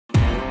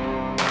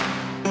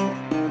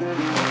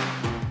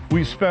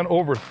We've spent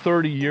over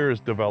 30 years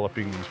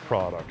developing these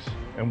products,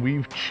 and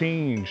we've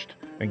changed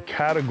and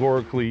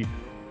categorically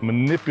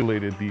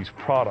manipulated these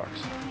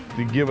products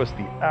to give us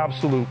the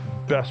absolute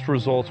best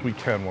results we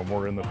can when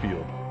we're in the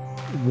field.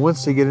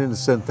 Once you get into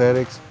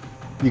synthetics,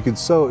 you can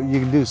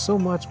do so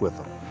much with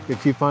them.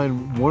 If you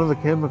find one of the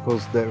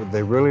chemicals that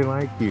they really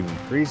like, you can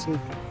increase it,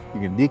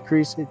 you can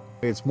decrease it.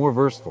 It's more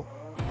versatile.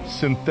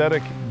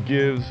 Synthetic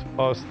gives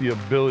us the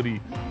ability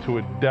to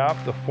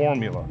adapt the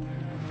formula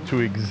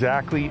to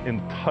exactly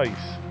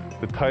entice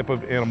the type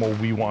of animal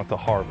we want to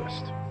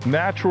harvest.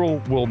 Natural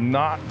will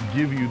not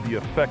give you the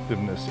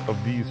effectiveness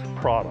of these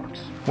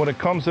products. When it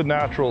comes to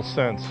natural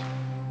scents,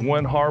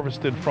 when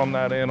harvested from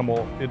that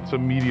animal, it's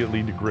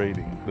immediately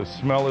degrading. The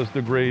smell is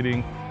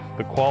degrading,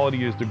 the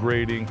quality is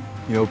degrading.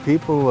 You know,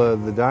 people,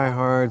 the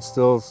die-hard,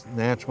 still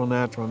natural.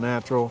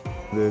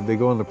 They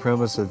go on the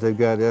premise that they've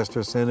got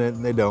estrous in it,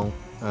 and they don't.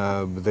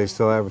 But they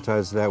still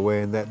advertise it that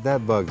way, and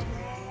that bugs me.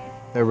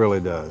 That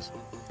really does.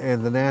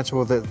 And the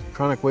natural, that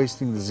chronic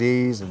wasting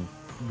disease, and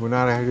we're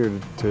not out here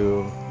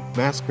to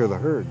massacre the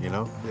herd, you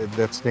know?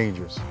 That's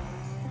dangerous.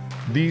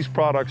 These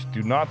products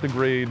do not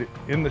degrade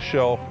in the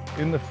shelf,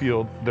 in the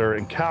field. They're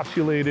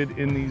encapsulated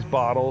in these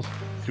bottles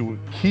to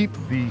keep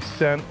the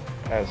scent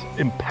as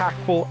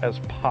impactful as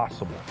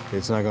possible.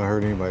 It's not going to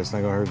hurt anybody. It's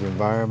not going to hurt the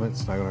environment.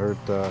 It's not going to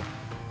hurt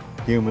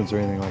humans or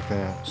anything like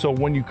that. So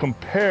when you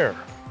compare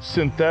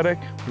synthetic,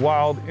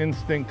 wild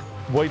instinct,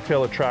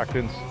 whitetail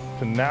attractants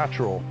to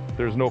natural,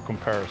 there's no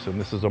comparison.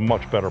 This is a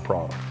much better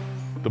product.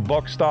 The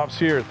buck stops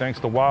here thanks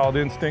to Wild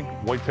Instinct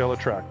Whitetail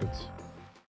Attractants.